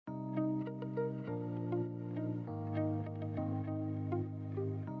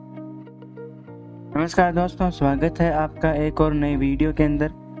नमस्कार दोस्तों, स्वागत है आपका एक और नई वीडियो के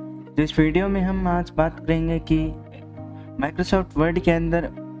अंदर। जिस वीडियो में हम आज बात करेंगे कि माइक्रोसॉफ्ट वर्ड के अंदर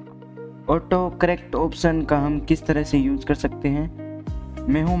ऑटो करेक्ट ऑप्शन का हम किस तरह से यूज़ कर सकते हैं।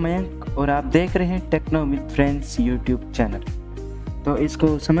 मैं हूं मयंक और आप देख रहे हैं techno with friends YouTube channel. तो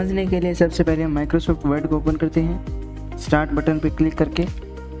इसको समझने के लिए सबसे पहले हम माइक्रोसॉफ्ट वर्ड को ओपन करते हैं, स्टार्ट बटन पर क्लिक करके।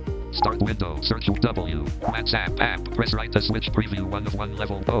 Start window, search W, WhatsApp app, press right to switch preview 1 of 1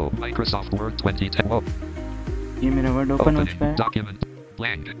 level O, Microsoft Word 2010. ये मेरा वर्ड ओपन हो चुका है। Document,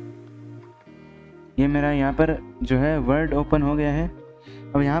 blank. ये मेरा यहाँ पर जो है वर्ड ओपन हो गया है।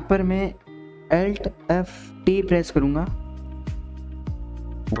 अब यहाँ पर मैं Alt F T प्रेस करूँगा।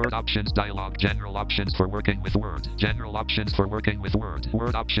 Word options dialog, general options for working with Word, general options for working with Word,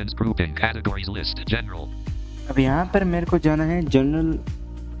 Word options grouping, categories list, general. अब यहाँ पर मेरे को जाना है जनरल,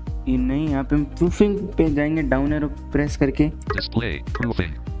 ये नहीं, यहाँ पे हम प्रूफिंग पे जाएंगे, डाउन एरो प्रेस करके। Display,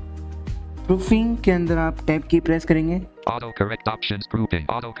 proofing. प्रूफिंग के अंदर आप टैब की प्रेस करेंगे। Auto correct options grouping,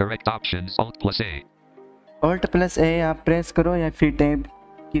 auto correct options, Alt plus A. Alt plus A आप प्रेस करो या फिर टैब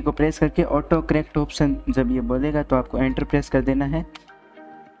की को प्रेस करके ऑटो करेक्ट ऑप्शन जब ये बोलेगा तो आपको एंटर प्रेस कर देना है।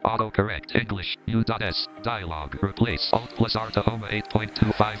 Auto correct English, U.S, dialog, replace, Alt plus R to Homa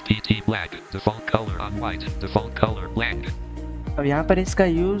 8.25 PT black, default color on white, default color blank. अब यहाँ पर इसका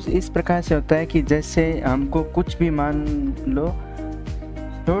यूज़ इस प्रकार से होता है कि जैसे हमको कुछ भी मान लो,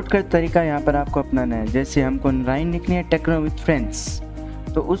 शॉर्टकट तरीका यहाँ पर आपको अपनाना है। जैसे हमको लाइन लिखनी है टेक्नो विद फ्रेंड्स,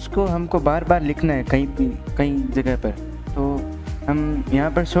 तो उसको हमको बार बार लिखना है कहीं जगह पर। तो हम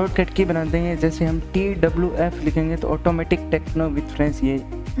यहाँ पर शॉर्टकट की बना देंगे। जैसे हम TWF लिखेंगे तो ऑटोमेटिक टेक्नो विद फ्रेंड्स ये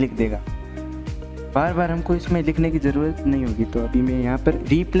लिख देगा। बार बार हमको इसमें लिखने की ज़रूरत नहीं होगी। तो अभी मैं यहाँ पर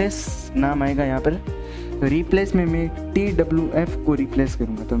रिप्लेस नाम आएगा यहाँ पर, तो रिप्लेस में मैं TWF को रिप्लेस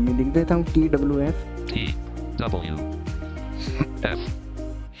करूँगा। तो मैं लिख देता हूँ TWF।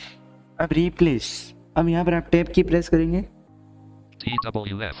 अब रिप्लेस, अब यहाँ पर आप टैब की प्रेस करेंगे।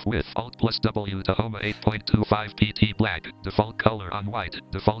 TWF with Alt plus W to Homa 8.25 PT black, default color on white,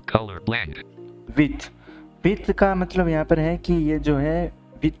 default color blank. With का मतलब यहाँ पर है कि ये जो है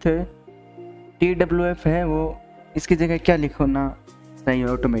विथ TWF है, वो इसकी जगह क्या लिखना चाहिए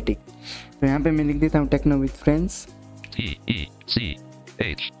ऑटोमेटिक। तो यहाँ पे मैं लिख देता हूँ techno with friends. TECHNO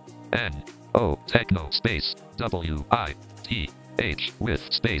Techno space WITH with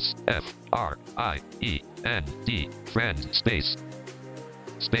space FRIEND friend space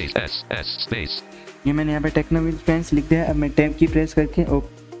SS space। ये मैंने यहाँ पे टेक्नो विद फ्रेंड्स लिख दिया। अब मैं टैब की प्रेस करके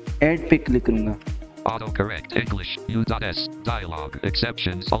ऐड पे क्लिक करूँगा। Auto correct English U.S dialog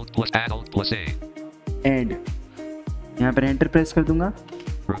exceptions Alt plus add Alt plus A add, यहाँ पर एंटर प्रेस कर दूंगा।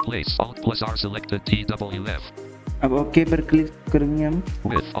 replace Alt plus R selected TWF अब ओके पर क्लिक करेंगे हम।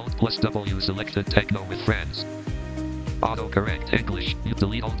 with Alt plus W selected Techno with friends। Auto correct English you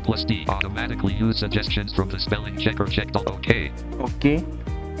delete Alt plus D automatically use suggestions from the spelling checker checked OK। Okay,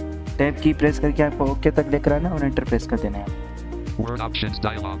 tab की press करके आपको okay तक लेकर आना और एंटर प्रेस कर देना है। Word options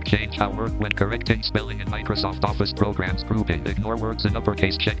dialog, change how word when correcting spelling in Microsoft Office programs grouping, ignore words in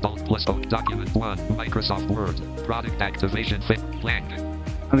uppercase checked Alt plus O, document 1 Microsoft Word, product activation fit blank।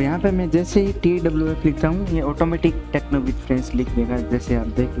 अब यहाँ पे मैं जैसे ही TWF लिखता हूँ ये ऑटोमेटिक टेक्नो विद फ्रेंड्स लिख देगा, जैसे आप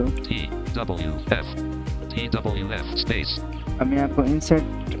देख लो। TWF space। अब मैं आपको इंसर्ट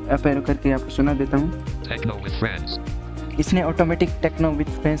अप एरो करके आपको सुना देता हूँ। Techno with friends। इसने ऑटोमेटिक टेक्नो विद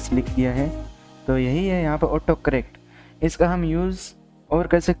फ्रेंड्स लिख दिया है। तो यही है यहाँ पर ऑटो करेक्ट। इसका हम यूज़ और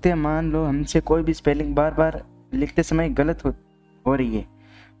कर सकते हैं। मान लो हमसे कोई भी स्पेलिंग बार बार लिखते समय गलत हो रही है,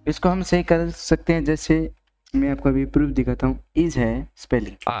 इसको हम सही कर सकते हैं। जैसे मैं आपको अभी प्रूफ दिखाता हूँ। इज है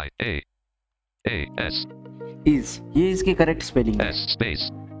स्पेलिंग, IAAS इज, ये इसकी करेक्ट स्पेलिंग है। space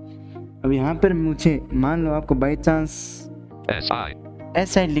अब यहाँ पर मुझे मान लो आपको बाई चांस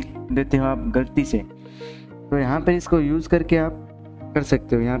SI लिख देते हो आप गलती से, तो यहाँ पर इसको यूज़ करके आप कर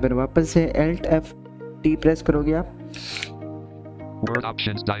सकते हो। यहाँ पर वापस से Alt F T प्रेस करोगे आप। Word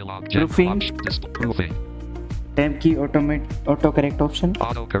options dialog, proofing tab की auto correct option,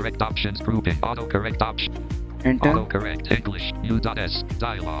 auto correct options grouping, auto correct option enter. auto correct English U.S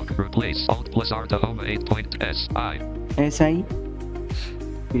dialog, replace Alt plus R to Homa 8.SI SI,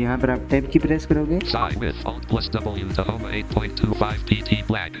 फिर यहाँ पर आप tab की press करोगे। SI with Alt plus W to Homa 8.25 PT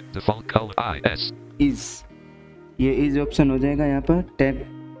black, default color IS is, ये is option हो जाएगा। यहाँ पर टैब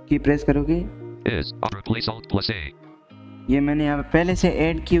की प्रेस करोगे। is replace Alt plus A ये मैंने यहाँ पर पहले से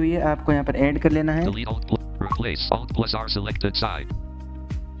ऐड की हुई है, आपको यहाँ पर ऐड कर लेना है delete replace Alt plus R selected side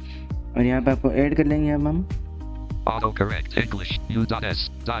और यहाँ पर आपको ऐड कर लेंगे। अब हम auto correct English U.S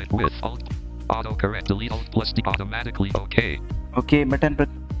died with Alt auto correct delete Alt plus D automatically OK okay button पर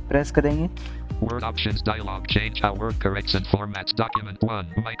प्रेस करेंगे। Word options dialog, change how word corrects and formats document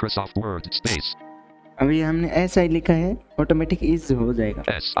 1 Microsoft Word space अभी हमने ऐसा ही लिखा है, automatic is हो जाएगा।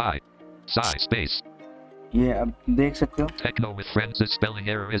 SI space ये अब देख सकते हो Techno with friends is spelling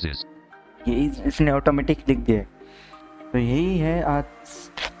error is ये इज इसने ऑटोमेटिक लिख दिया। तो यही है आज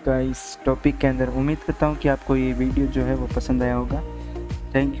का इस टॉपिक के अंदर। उम्मीद करता हूँ कि आपको ये वीडियो जो है वो पसंद आया होगा।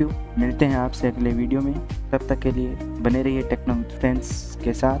 थैंक यू, मिलते हैं आपसे अगले वीडियो में। तब तक के लिए बने रहिए टेक्नो विद फ्रेंड्स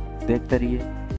के साथ, देखते रहिए।